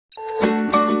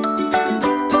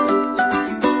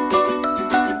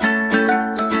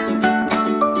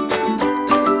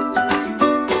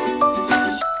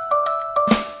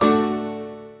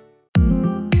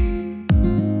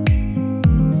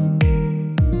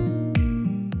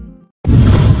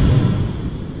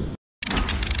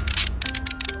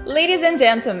Ladies and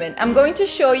gentlemen, I'm going to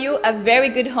show you a very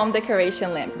good home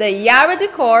decoration lamp, the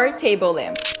𝗟𝗺𝗀𝘁 table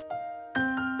lamp.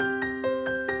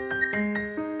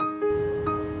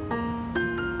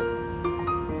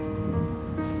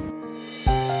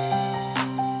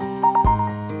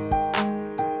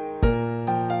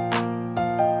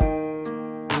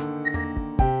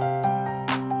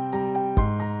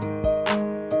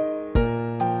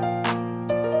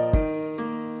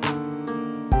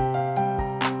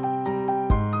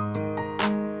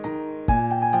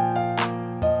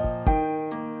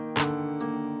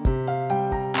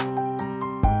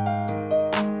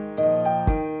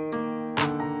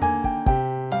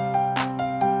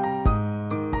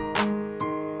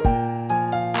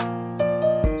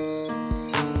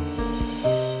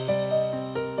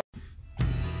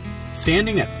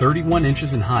 Standing at 31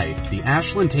 inches in height, the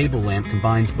Ashlen table lamp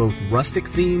combines both rustic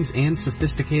themes and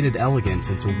sophisticated elegance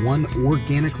into one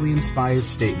organically inspired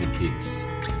statement piece.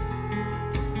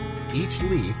 Each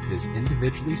leaf is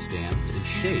individually stamped and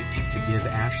shaped to give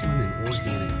Ashlen an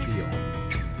organic feel.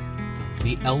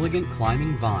 The elegant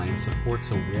climbing vine supports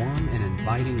a warm and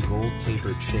inviting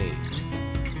gold-tapered shade.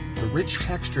 The rich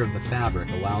texture of the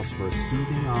fabric allows for a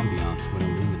soothing ambiance when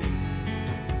illuminated.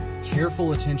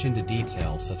 Careful attention to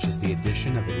detail, such as the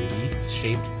addition of a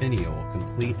leaf-shaped finial,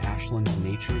 complete Ashlen's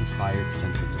nature-inspired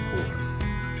sense of decor.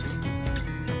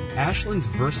 Ashlen's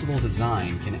versatile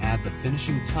design can add the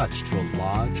finishing touch to a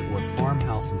lodge or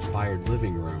farmhouse-inspired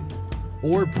living room,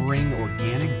 or bring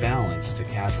organic balance to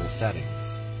casual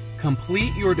settings.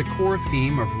 Complete your decor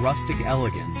theme of rustic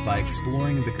elegance by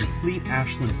exploring the complete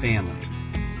Ashlen family,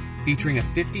 featuring a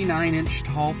 59-inch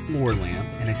tall floor lamp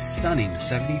and a stunning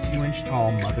 72-inch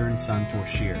tall mother and son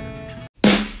torchere.